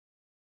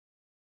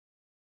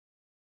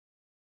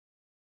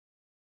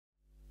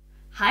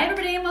Hi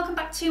everybody and welcome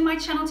back to my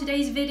channel.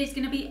 Today's video is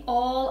going to be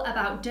all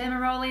about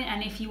dermarolling,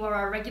 and if you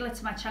are a regular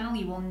to my channel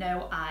you will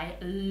know I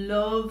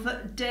love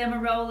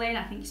dermarolling.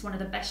 I think it's one of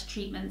the best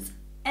treatments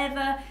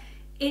ever.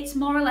 It's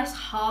more or less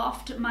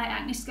halved my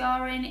acne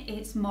scarring,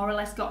 it's more or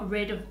less got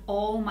rid of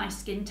all my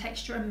skin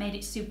texture and made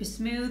it super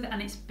smooth,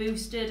 and it's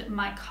boosted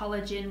my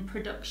collagen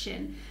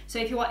production. So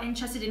if you are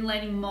interested in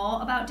learning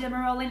more about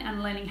dermarolling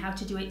and learning how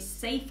to do it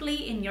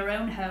safely in your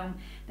own home,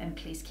 then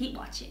please keep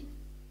watching.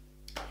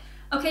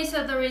 Okay,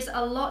 so there is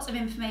a lot of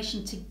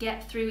information to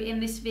get through in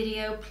this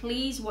video.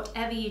 Please,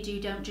 whatever you do,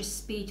 don't just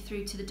speed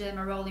through to the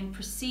dermarolling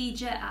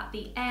procedure at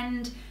the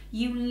end.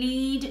 You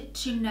need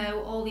to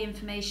know all the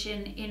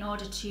information in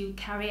order to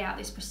carry out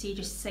this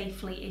procedure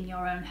safely in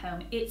your own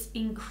home. It's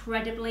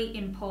incredibly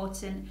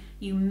important.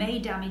 You may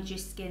damage your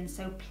skin,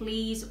 so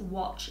please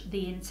watch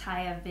the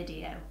entire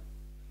video.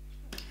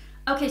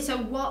 Okay, so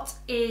what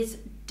is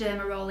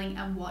dermarolling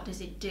and what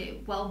does it do?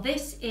 Well,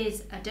 this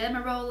is a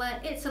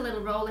dermaroller. It's a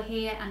little roller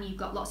here and you've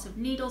got lots of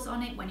needles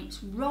on it. When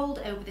it's rolled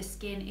over the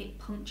skin, it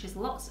punctures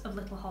lots of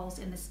little holes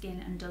in the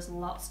skin and does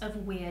lots of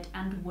weird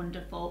and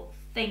wonderful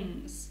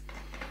things.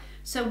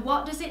 So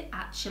what does it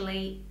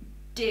actually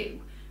do?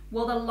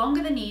 Well, the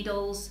longer the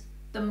needles,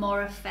 the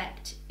more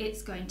effect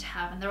it's going to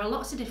have. And there are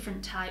lots of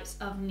different types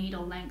of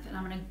needle length, and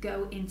I'm going to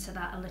go into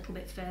that a little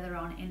bit further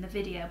on in the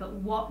video. But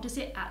what does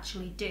it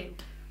actually do?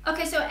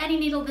 Okay, so any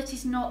needle that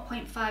is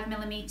 0.5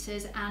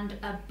 millimeters and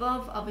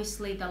above,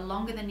 obviously the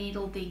longer the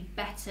needle, the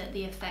better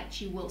the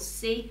effect you will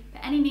see.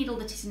 But any needle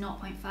that is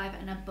 0.5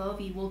 and above,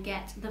 you will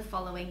get the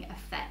following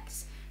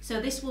effects. So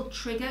this will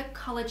trigger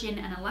collagen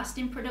and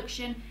elastin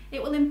production.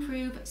 It will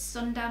improve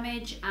sun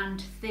damage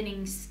and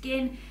thinning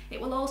skin.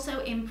 It will also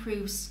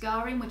improve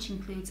scarring, which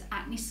includes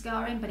acne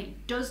scarring, but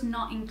it does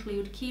not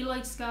include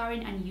keloid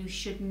scarring, and you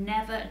should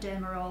never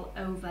dermaroll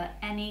over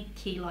any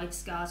keloid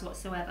scars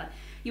whatsoever.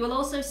 You will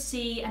also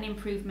see an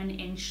improvement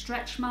in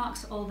stretch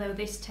marks, although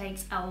this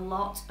takes a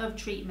lot of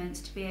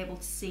treatments to be able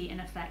to see an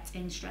effect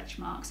in stretch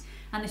marks.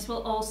 And this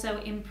will also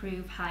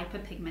improve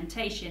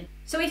hyperpigmentation.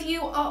 So if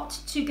you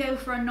opt to go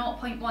for a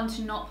 0.1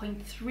 to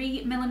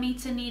 0.3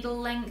 millimeter needle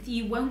length,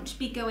 you won't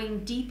be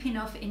going deep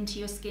enough into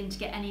your skin to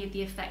get any of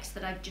the effects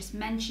that I've just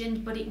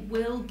mentioned, but it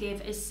will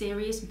give a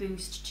serious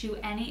boost to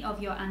any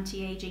of your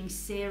anti-aging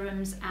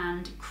serums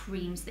and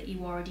creams that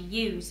you already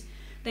use.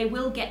 They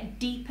will get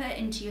deeper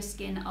into your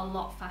skin a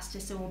lot faster,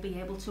 so will be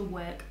able to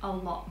work a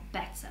lot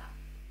better.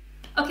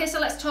 Okay, so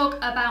let's talk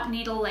about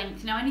needle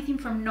length. Now, anything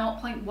from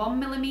 0.1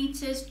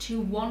 millimeters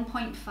to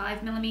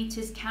 1.5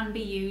 millimeters can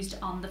be used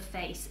on the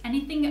face.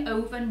 Anything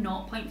over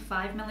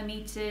 0.5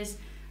 millimeters,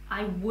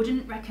 I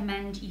wouldn't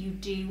recommend you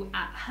do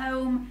at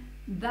home.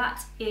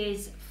 That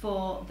is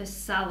for the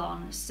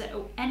salon.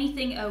 So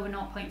anything over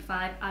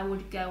 0.5, I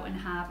would go and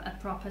have a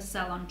proper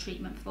salon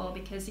treatment for,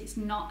 because it's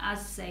not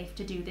as safe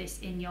to do this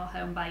in your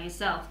home by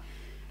yourself.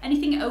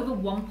 Anything over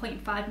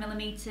 1.5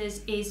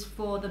 millimeters is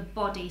for the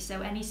body, so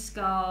any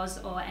scars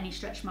or any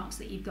stretch marks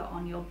that you've got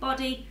on your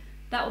body,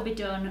 that will be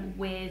done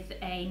with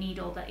a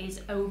needle that is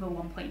over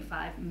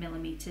 1.5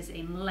 millimeters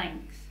in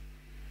length.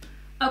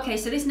 Okay,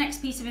 so this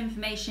next piece of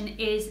information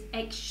is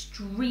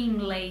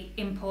extremely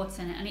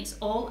important, and it's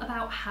all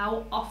about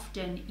how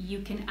often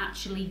you can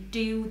actually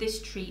do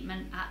this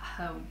treatment at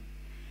home.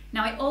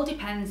 Now, it all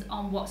depends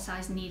on what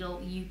size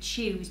needle you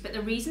choose, but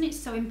the reason it's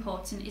so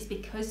important is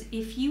because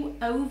if you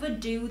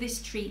overdo this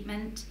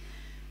treatment,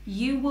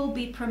 you will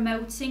be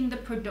promoting the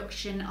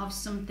production of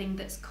something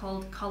that's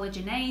called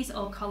collagenase,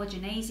 or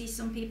collagenase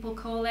some people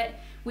call it,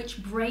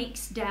 which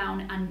breaks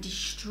down and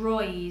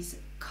destroys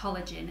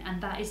collagen, and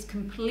that is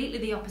completely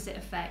the opposite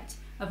effect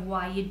of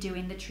why you're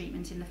doing the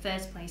treatment in the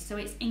first place. So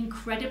it's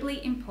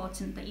incredibly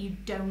important that you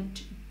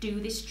don't do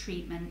this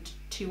treatment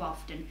too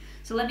often.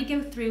 So let me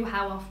go through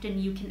how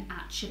often you can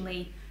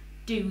actually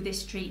do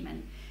this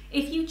treatment.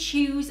 If you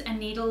choose a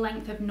needle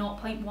length of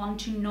 0.1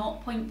 to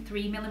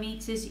 0.3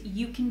 millimeters,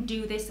 you can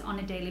do this on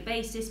a daily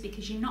basis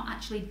because you're not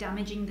actually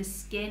damaging the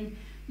skin,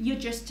 you're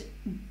just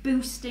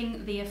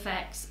boosting the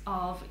effects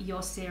of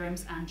your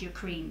serums and your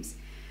creams.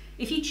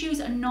 If you choose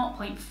a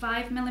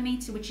 0.5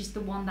 millimeter, which is the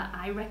one that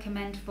I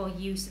recommend for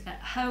use at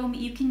home,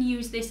 you can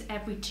use this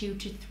every 2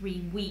 to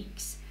 3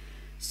 weeks.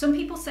 Some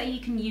people say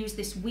you can use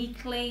this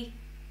weekly,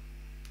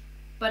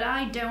 but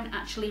I don't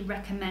actually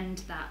recommend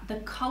that. The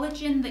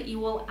collagen that you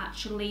will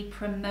actually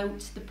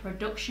promote the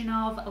production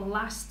of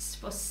lasts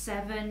for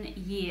 7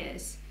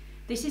 years.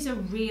 This is a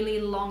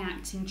really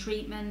long-acting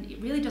treatment.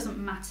 It really doesn't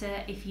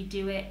matter if you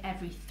do it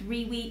every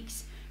 3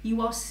 weeks.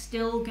 You are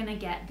still gonna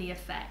get the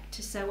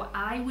effect. So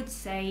I would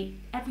say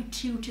every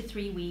 2 to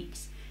 3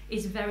 weeks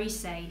is very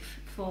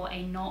safe for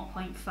a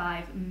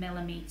 0.5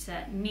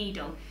 millimeter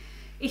needle.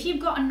 If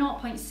you've got a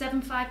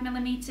 0.75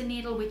 millimeter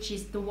needle, which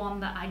is the one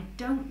that I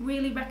don't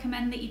really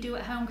recommend that you do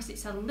at home because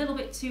it's a little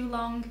bit too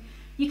long,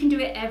 you can do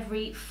it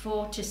every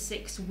 4 to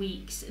 6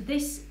 weeks.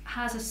 This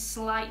has a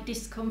slight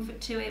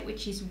discomfort to it,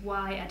 which is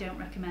why I don't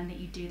recommend that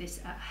you do this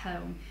at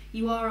home.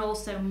 You are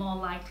also more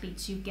likely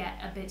to get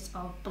a bit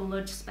of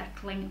blood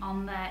speckling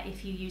on there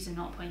if you use a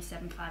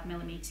 0.75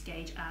 millimeter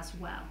gauge as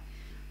well.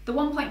 The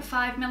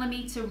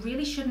 1.5mm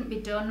really shouldn't be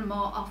done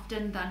more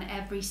often than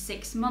every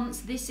 6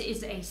 months. This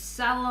is a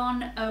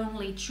salon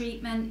only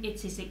treatment.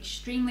 It is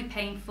extremely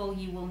painful.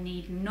 You will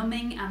need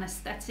numbing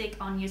anesthetic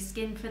on your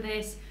skin for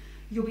this.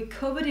 You'll be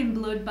covered in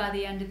blood by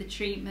the end of the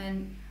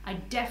treatment. I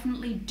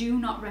definitely do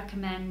not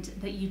recommend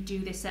that you do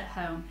this at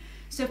home.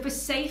 So for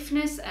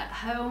safeness at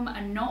home,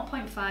 a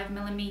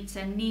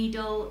 0.5mm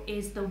needle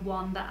is the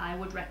one that I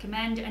would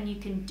recommend, and you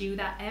can do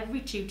that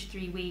every 2 to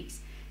 3 weeks.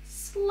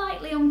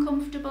 Slightly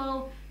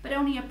uncomfortable, but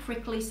only a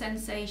prickly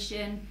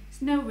sensation.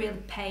 It's no real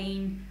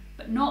pain,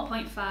 but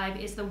 0.5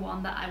 is the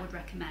one that I would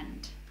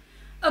recommend.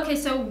 Okay,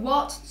 so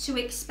what to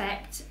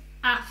expect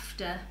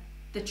after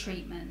the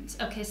treatment?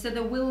 Okay, so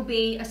there will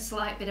be a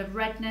slight bit of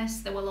redness.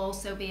 There will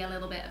also be a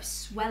little bit of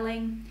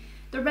swelling.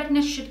 The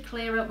redness should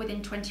clear up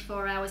within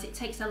 24 hours. It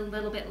takes a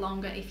little bit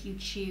longer if you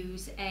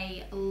choose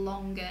a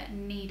longer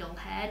needle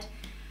head.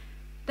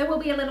 There will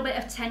be a little bit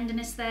of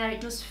tenderness there. It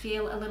does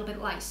feel a little bit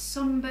like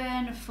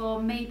sunburn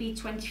for maybe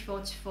 24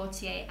 to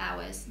 48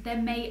 hours.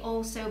 There may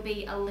also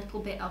be a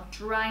little bit of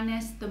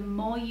dryness. The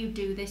more you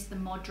do this, the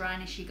more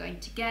dryness you're going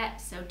to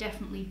get, so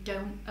definitely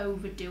don't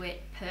overdo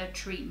it per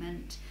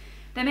treatment.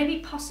 There may be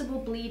possible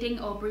bleeding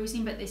or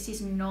bruising, but this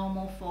is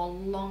normal for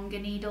longer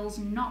needles,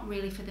 not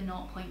really for the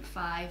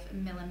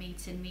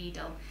 0.5mm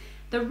needle.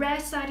 The rare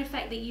side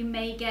effect that you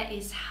may get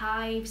is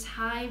hives.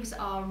 Hives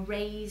are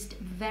raised,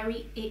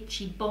 very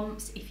itchy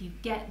bumps. If you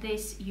get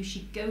this, you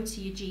should go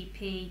to your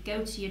GP,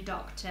 go to your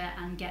doctor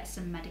and get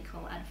some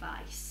medical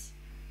advice.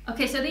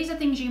 Okay, so these are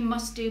things you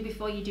must do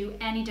before you do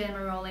any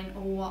dermarolling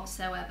or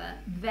whatsoever.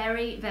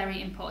 Very,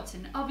 very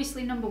important.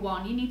 Obviously, number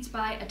one, you need to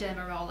buy a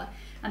dermaroller,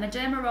 and the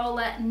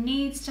dermaroller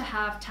needs to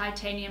have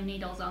titanium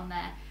needles on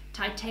there.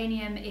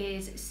 Titanium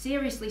is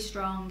seriously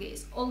strong,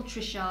 it's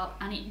ultra sharp,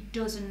 and it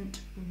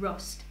doesn't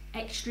rust.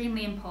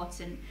 Extremely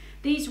important.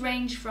 These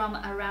range from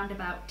around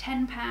about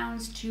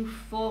 £10 to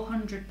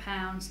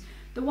 £400.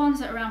 The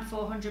ones at around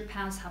 £400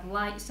 have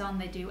lights on,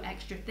 they do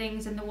extra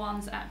things, and the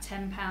ones at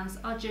 £10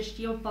 are just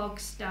your bog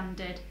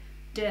standard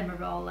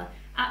dermaroller.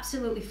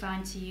 Absolutely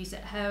fine to use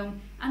at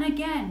home. And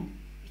again,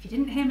 if you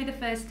didn't hear me the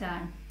first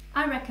time,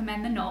 I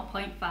recommend the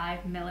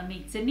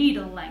 0.5mm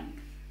needle length.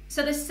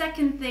 So the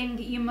second thing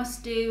you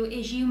must do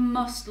is you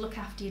must look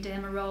after your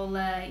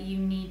dermaroller. You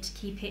need to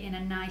keep it in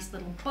a nice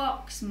little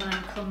box.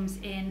 Mine comes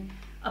in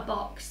a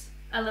box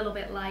a little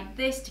bit like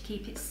this to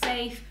keep it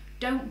safe.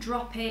 Don't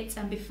drop it,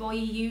 and before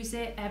you use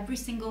it, every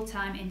single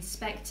time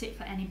inspect it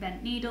for any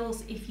bent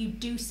needles. If you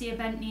do see a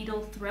bent needle,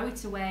 throw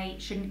it away.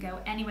 It shouldn't go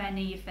anywhere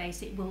near your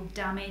face. It will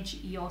damage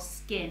your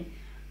skin.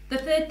 The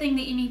third thing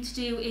that you need to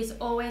do is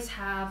always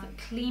have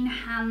clean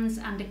hands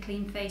and a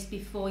clean face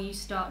before you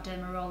start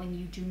dermarolling.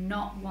 You do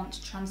not want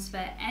to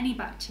transfer any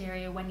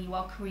bacteria when you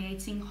are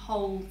creating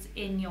holes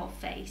in your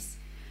face.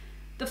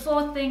 The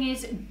fourth thing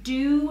is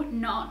do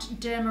not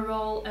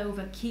dermaroll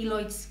over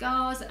keloid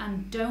scars,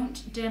 and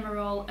don't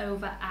dermaroll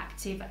over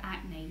active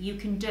acne. You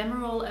can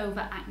dermaroll over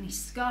acne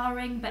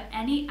scarring, but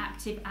any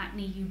active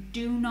acne you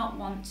do not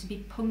want to be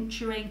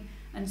puncturing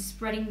and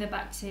spreading the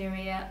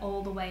bacteria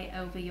all the way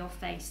over your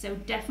face. So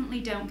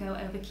definitely don't go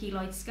over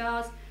keloid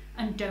scars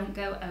and don't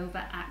go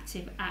over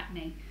active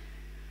acne.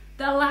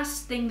 The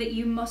last thing that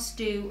you must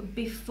do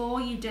before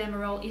you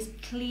dermaroll is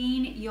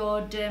clean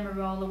your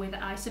dermaroller with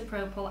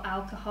isopropyl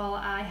alcohol.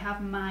 I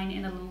have mine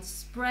in a little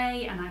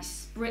spray and I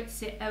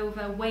spritz it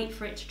over, wait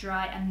for it to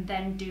dry, and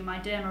then do my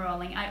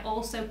dermarolling. I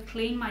also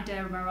clean my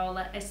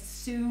dermaroller as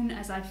soon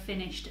as I've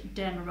finished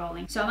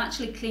dermarolling. So I'm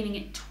actually cleaning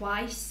it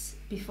twice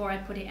before I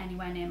put it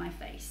anywhere near my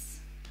face.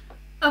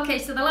 Okay,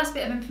 so the last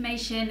bit of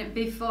information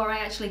before I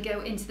actually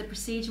go into the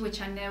procedure,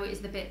 which I know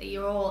is the bit that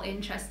you're all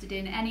interested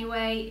in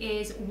anyway,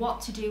 is what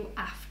to do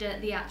after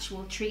the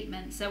actual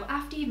treatment. So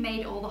after you've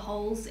made all the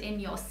holes in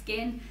your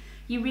skin,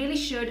 you really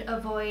should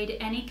avoid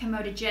any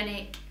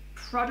comedogenic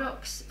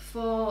products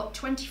for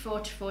 24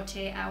 to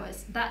 48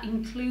 hours. That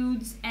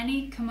includes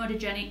any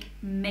comedogenic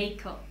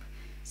makeup.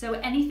 So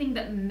anything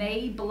that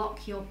may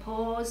block your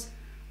pores,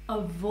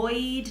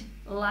 avoid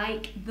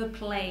like the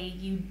plague.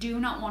 You do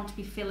not want to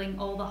be filling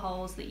all the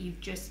holes that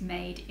you've just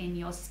made in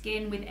your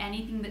skin with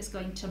anything that's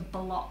going to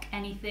block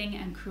anything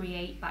and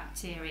create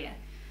bacteria.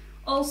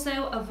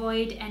 Also,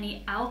 avoid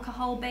any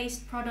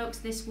alcohol-based products.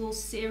 This will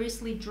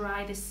seriously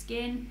dry the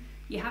skin.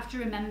 You have to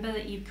remember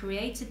that you've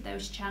created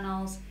those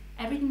channels.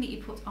 Everything that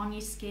you put on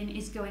your skin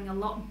is going a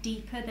lot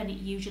deeper than it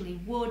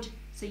usually would,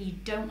 so you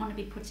don't want to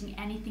be putting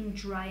anything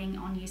drying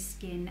on your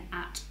skin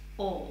at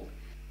all.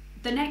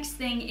 The next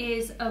thing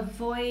is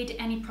avoid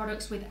any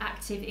products with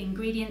active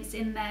ingredients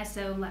in there,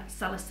 so like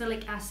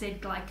salicylic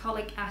acid,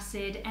 glycolic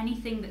acid,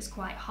 anything that's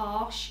quite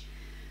harsh.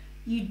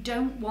 You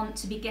don't want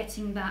to be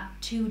getting that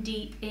too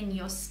deep in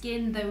your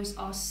skin. Those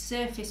are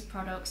surface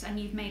products, and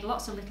you've made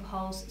lots of little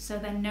holes, so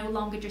they're no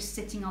longer just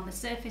sitting on the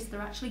surface, they're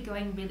actually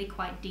going really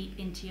quite deep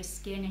into your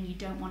skin, and you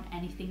don't want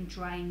anything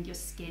drying your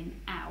skin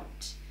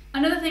out.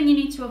 Another thing you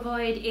need to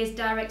avoid is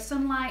direct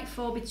sunlight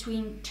for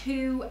between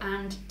 2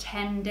 and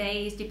 10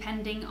 days,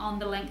 depending on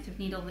the length of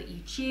needle that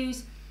you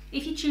choose.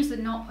 If you choose the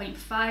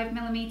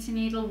 0.5mm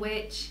needle,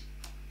 which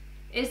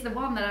is the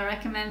one that I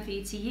recommend for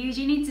you to use.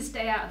 You need to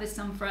stay out of the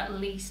sun for at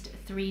least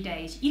 3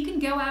 days. You can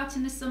go out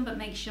in the sun, but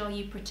make sure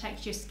you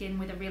protect your skin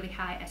with a really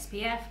high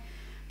SPF,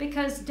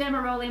 because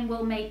dermarolling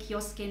will make your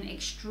skin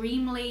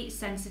extremely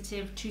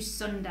sensitive to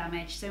sun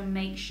damage, so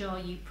make sure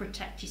you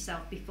protect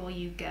yourself before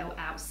you go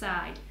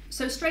outside.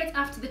 So straight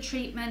after the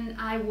treatment,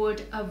 I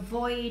would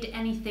avoid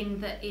anything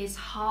that is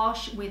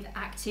harsh with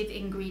active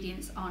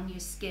ingredients on your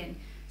skin.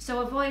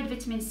 So avoid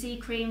vitamin C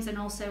creams and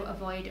also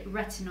avoid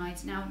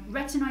retinoids. Now,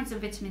 retinoids and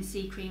vitamin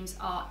C creams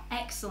are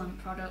excellent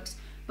products,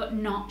 but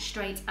not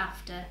straight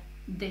after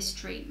this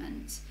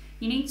treatment.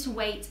 You need to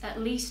wait at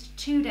least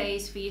 2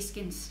 days for your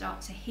skin to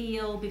start to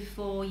heal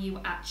before you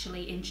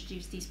actually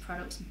introduce these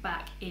products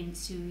back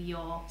into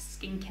your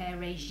skincare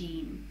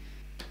regime.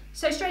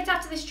 So straight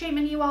after this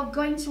treatment, you are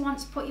going to want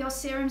to put your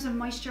serums and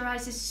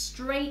moisturizers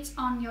straight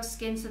on your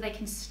skin so they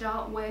can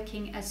start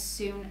working as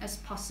soon as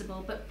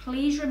possible. But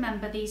please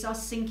remember, these are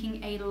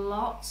sinking a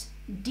lot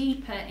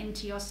deeper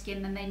into your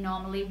skin than they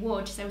normally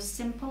would, so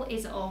simple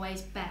is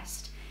always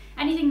best.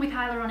 Anything with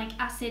hyaluronic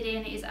acid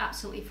in is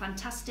absolutely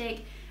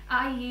fantastic.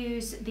 I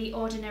use the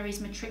Ordinary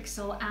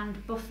Matrixyl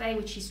and Buffet,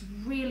 which is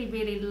really,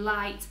 really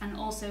light and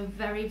also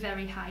very,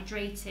 very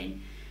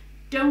hydrating.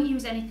 Don't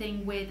use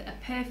anything with a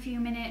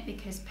perfume in it,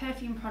 because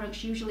perfume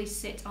products usually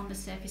sit on the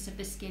surface of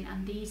the skin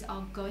and these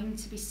are going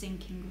to be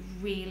sinking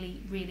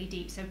really, really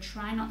deep. So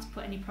try not to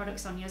put any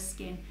products on your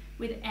skin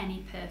with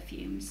any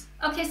perfumes.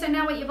 Okay, so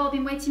now what you've all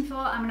been waiting for,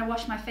 I'm going to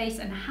wash my face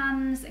and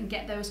hands and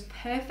get those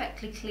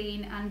perfectly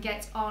clean and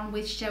get on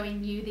with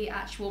showing you the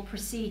actual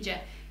procedure.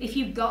 If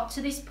you got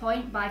to this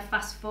point by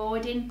fast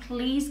forwarding,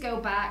 please go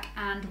back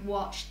and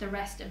watch the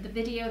rest of the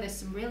video. There's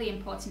some really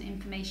important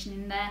information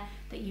in there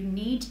that you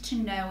need to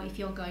know if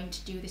you're going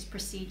to do this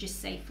procedure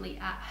safely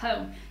at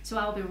home. So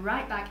I'll be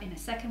right back in a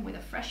second with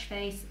a fresh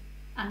face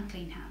and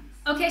clean hands.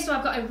 Okay, so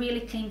I've got a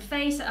really clean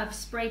face. I've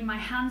sprayed my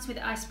hands with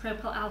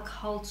isopropyl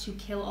alcohol to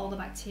kill all the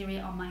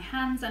bacteria on my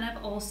hands, and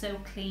I've also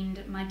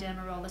cleaned my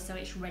dermaroller so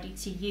it's ready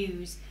to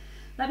use.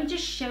 Let me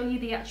just show you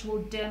the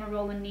actual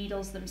dermaroller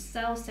needles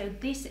themselves. So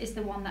this is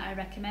the one that I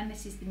recommend.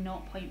 This is the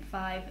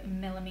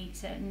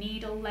 0.5mm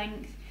needle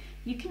length.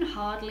 You can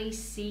hardly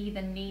see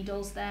the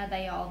needles there,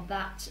 they are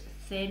that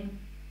thin,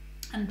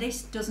 and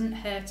this doesn't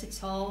hurt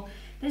at all.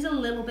 There's a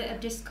little bit of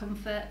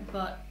discomfort,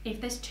 but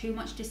if there's too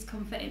much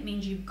discomfort, it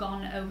means you've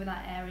gone over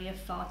that area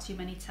far too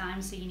many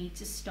times, so you need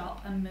to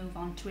stop and move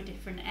on to a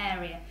different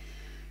area.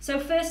 So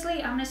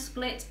firstly, I'm going to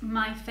split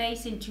my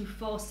face into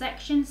 4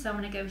 sections. So I'm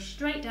going to go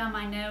straight down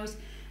my nose,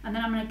 and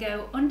then I'm going to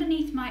go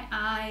underneath my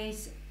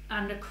eyes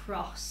and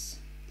across.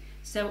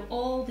 So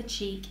all the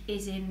cheek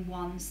is in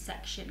one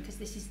section, because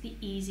this is the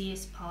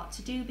easiest part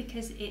to do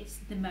because it's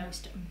the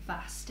most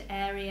vast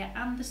area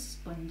and the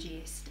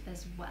spongiest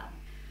as well.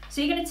 So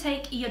you're going to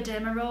take your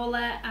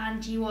dermaroller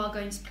and you are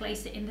going to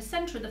place it in the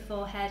centre of the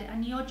forehead,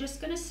 and you're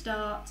just going to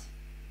start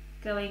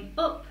going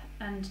up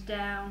and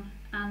down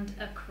and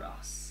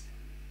across.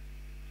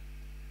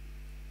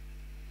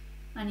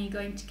 And you're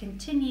going to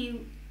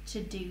continue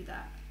to do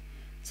that,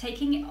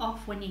 taking it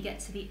off when you get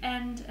to the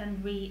end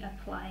and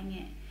reapplying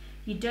it.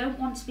 You don't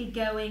want to be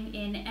going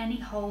in any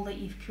hole that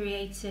you've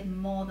created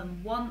more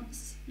than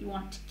once. You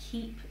want to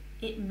keep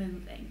it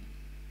moving.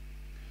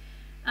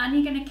 And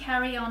you're going to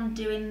carry on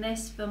doing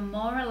this for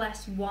more or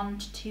less 1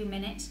 to 2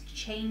 minutes,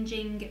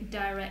 changing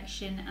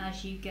direction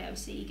as you go.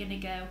 So you're going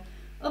to go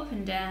up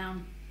and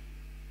down,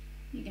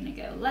 you're going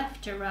to go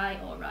left to right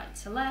or right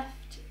to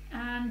left,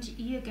 and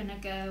you're going to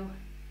go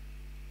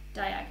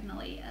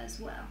diagonally as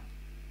well.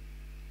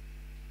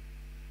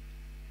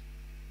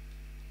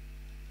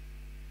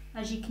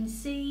 As you can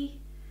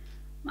see,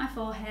 my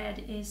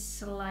forehead is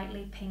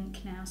slightly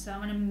pink now, so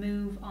I'm going to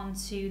move on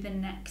to the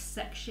next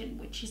section,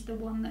 which is the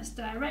one that's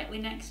directly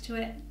next to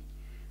it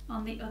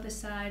on the other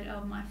side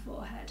of my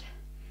forehead.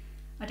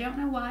 I don't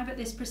know why, but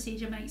this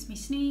procedure makes me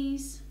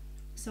sneeze,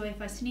 so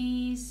if I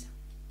sneeze,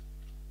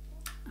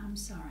 I'm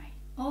sorry.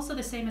 Also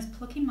the same as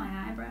plucking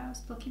my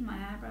eyebrows. Plucking my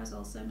eyebrows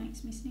also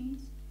makes me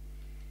sneeze.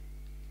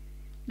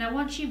 Now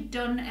once you've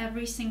done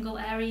every single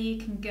area, you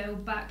can go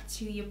back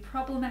to your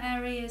problem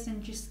areas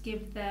and just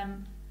give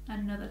them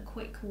another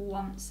quick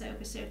once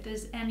over. So if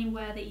there's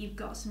anywhere that you've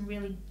got some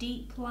really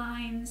deep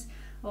lines,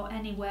 or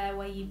anywhere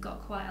where you've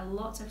got quite a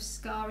lot of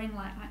scarring,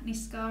 like acne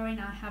scarring,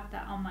 I have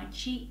that on my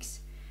cheeks,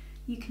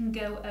 you can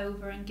go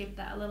over and give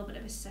that a little bit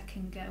of a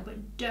second go,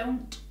 but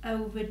don't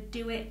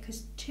overdo it,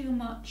 because too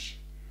much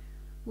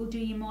will do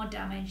you more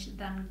damage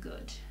than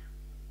good.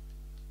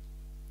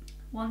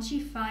 Once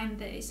you find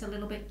that it's a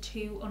little bit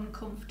too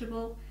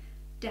uncomfortable,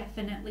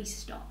 definitely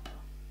stop.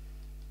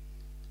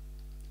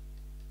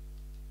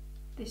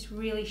 This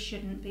really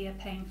shouldn't be a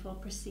painful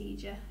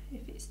procedure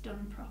if it's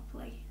done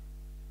properly.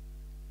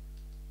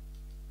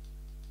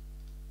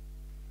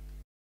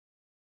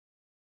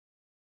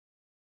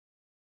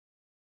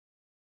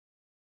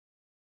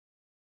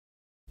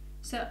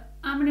 So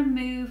I'm going to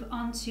move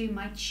on to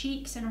my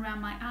cheeks and around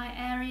my eye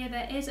area.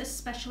 There is a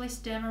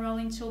specialist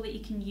dermarolling tool that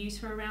you can use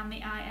for around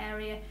the eye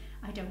area.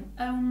 I don't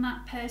own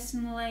that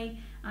personally.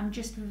 I'm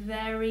just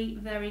very,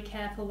 very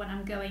careful when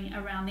I'm going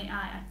around the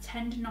eye. I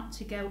tend not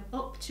to go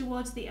up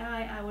towards the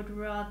eye. I would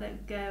rather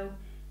go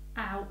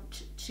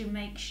out to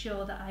make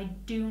sure that I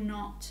do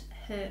not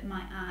hurt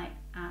my eye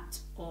at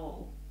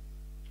all.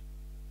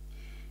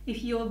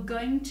 If you're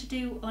going to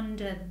do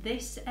under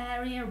this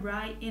area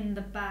right in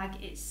the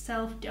bag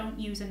itself, don't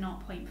use a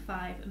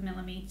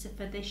 0.5mm.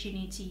 For this you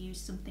need to use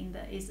something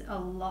that is a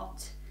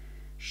lot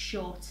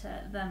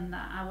shorter than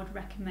that. I would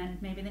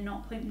recommend maybe the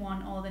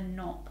 0.1 or the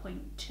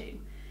 0.2.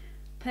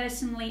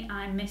 Personally,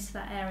 I miss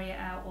that area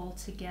out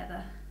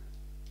altogether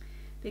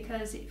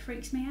because it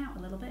freaks me out a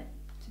little bit,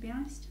 to be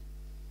honest.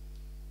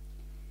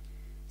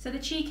 So the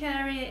cheek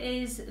area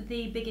is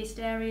the biggest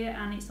area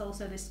and it's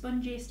also the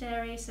spongiest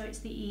area, so it's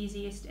the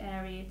easiest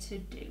area to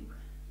do.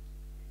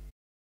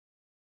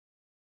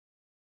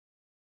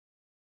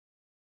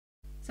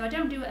 So I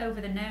don't do it over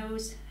the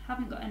nose,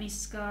 haven't got any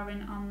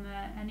scarring on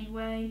there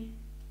anyway.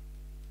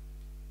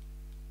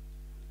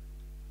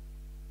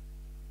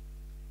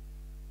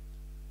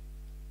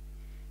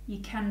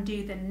 You can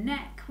do the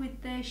neck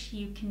with this,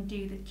 you can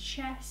do the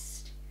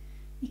chest,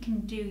 you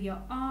can do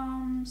your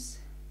arms.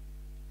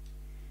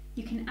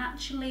 You can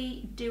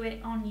actually do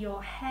it on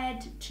your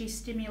head to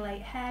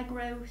stimulate hair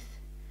growth.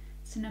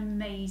 It's an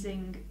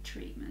amazing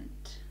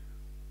treatment.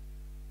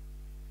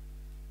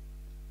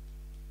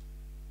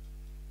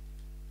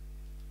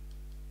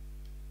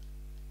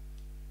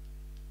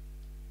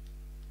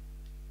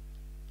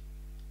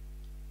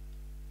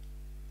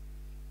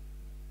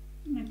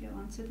 I'm going to go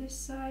onto this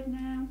side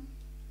now.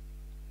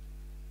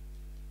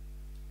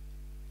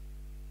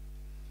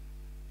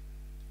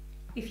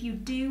 If you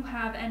do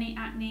have any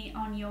acne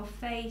on your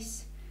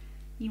face,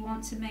 you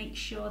want to make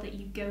sure that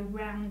you go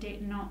round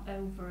it, not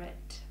over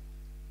it.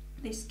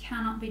 This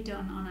cannot be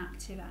done on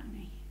active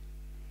acne.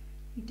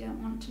 You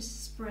don't want to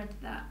spread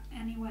that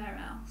anywhere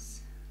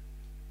else.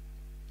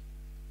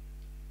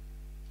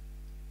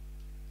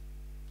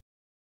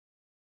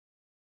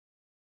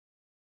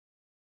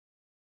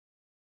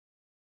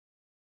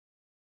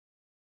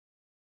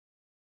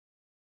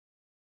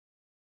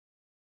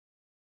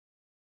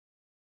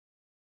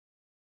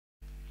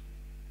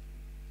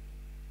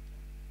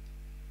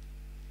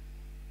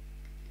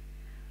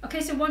 Okay,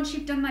 so once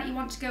you've done that, you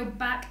want to go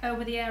back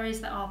over the areas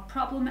that are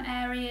problem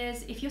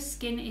areas. If your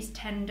skin is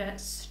tender,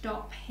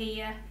 stop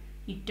here.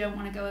 You don't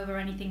want to go over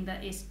anything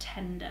that is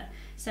tender.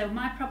 So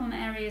my problem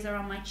areas are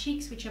on my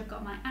cheeks, which I've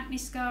got my acne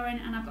scarring,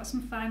 and I've got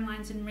some fine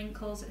lines and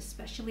wrinkles,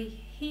 especially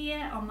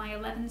here on my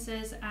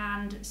 11s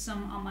and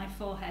some on my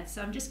forehead.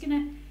 So I'm just going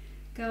to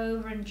go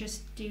over and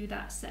just do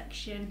that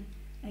section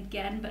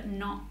again, but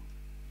not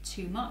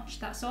too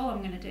much. That's all I'm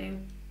going to do.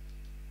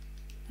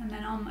 And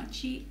then on my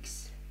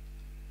cheeks,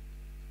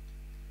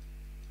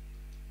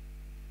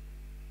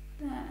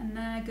 there and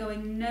there,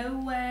 going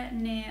nowhere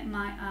near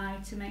my eye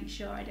to make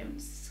sure I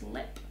don't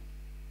slip.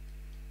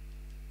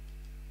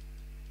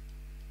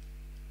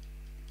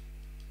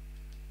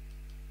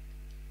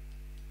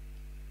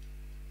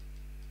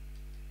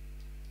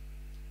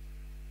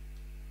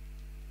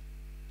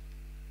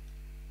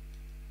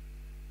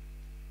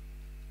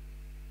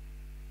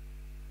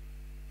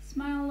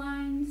 Smile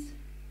lines.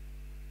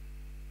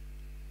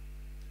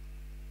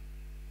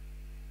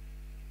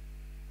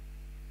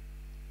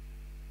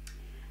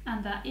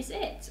 And that is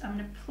it. I'm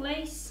going to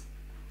place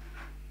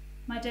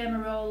my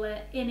dermaroller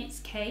in its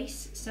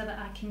case so that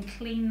I can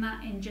clean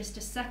that in just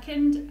a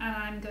second, and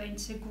I'm going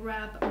to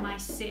grab my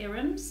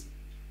serums.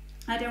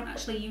 I don't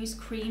actually use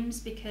creams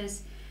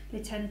because they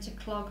tend to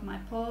clog my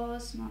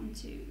pores. 1,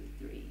 2,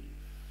 3,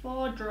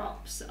 4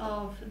 drops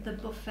of the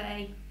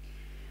Buffet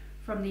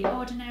from the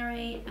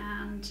Ordinary,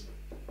 and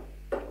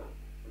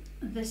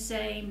the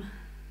same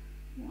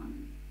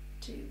 1,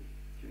 2,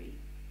 3,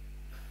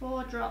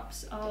 4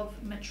 drops of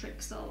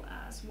Matrixyl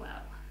as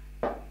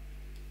well.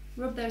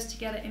 Rub those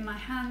together in my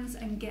hands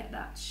and get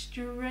that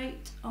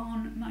straight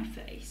on my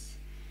face.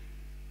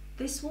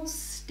 This will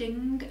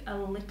sting a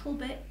little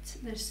bit,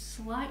 there's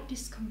slight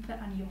discomfort,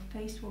 and your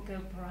face will go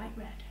bright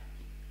red.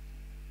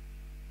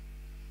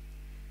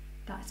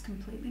 That is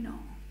completely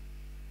normal.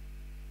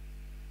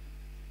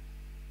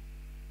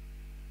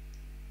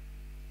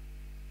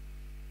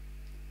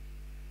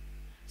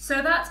 So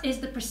that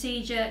is the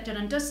procedure done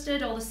and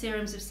dusted. All the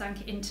serums have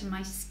sank into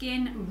my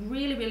skin.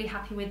 Really, really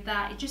happy with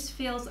that. It just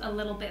feels a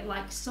little bit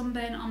like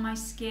sunburn on my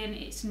skin.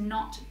 It's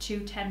not too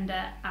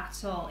tender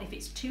at all. If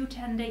it's too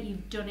tender,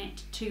 you've done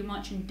it too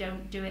much, and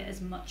don't do it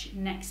as much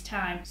next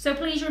time. So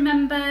please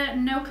remember,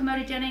 no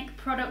comedogenic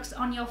products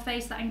on your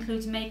face. That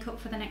includes makeup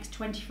for the next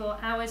 24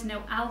 hours.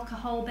 No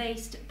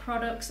alcohol-based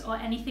products or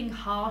anything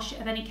harsh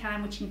of any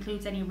kind, which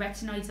includes any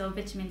retinoids or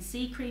vitamin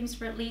C creams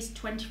for at least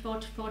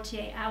 24 to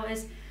 48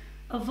 hours.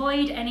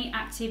 Avoid any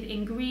active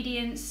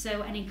ingredients,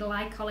 so any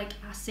glycolic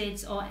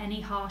acids or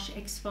any harsh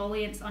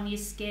exfoliants on your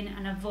skin,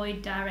 and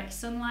avoid direct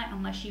sunlight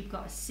unless you've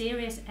got a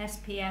serious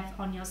SPF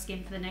on your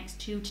skin for the next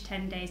 2 to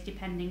 10 days,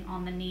 depending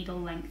on the needle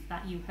length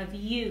that you have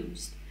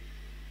used.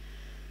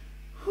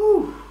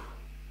 Whew.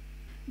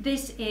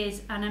 This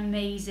is an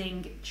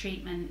amazing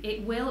treatment.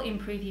 It will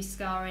improve your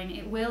scarring,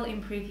 it will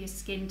improve your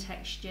skin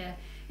texture,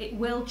 it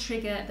will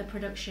trigger the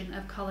production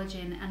of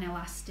collagen and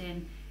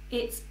elastin.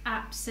 It's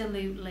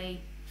absolutely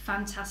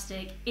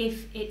fantastic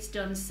if it's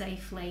done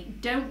safely.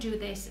 Don't do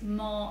this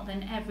more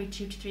than every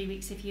 2 to 3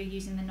 weeks if you're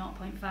using the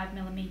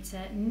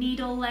 0.5mm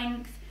needle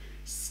length.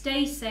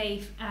 Stay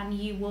safe and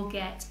you will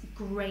get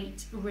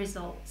great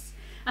results.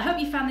 I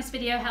hope you found this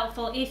video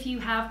helpful. If you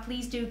have,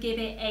 please do give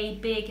it a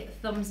big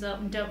thumbs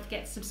up and don't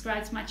forget to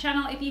subscribe to my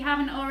channel. If you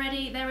haven't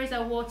already, there is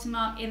a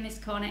watermark in this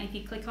corner. If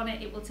you click on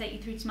it, it will take you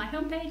through to my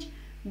homepage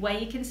where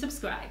you can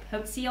subscribe.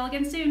 Hope to see you all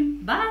again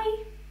soon.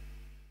 Bye!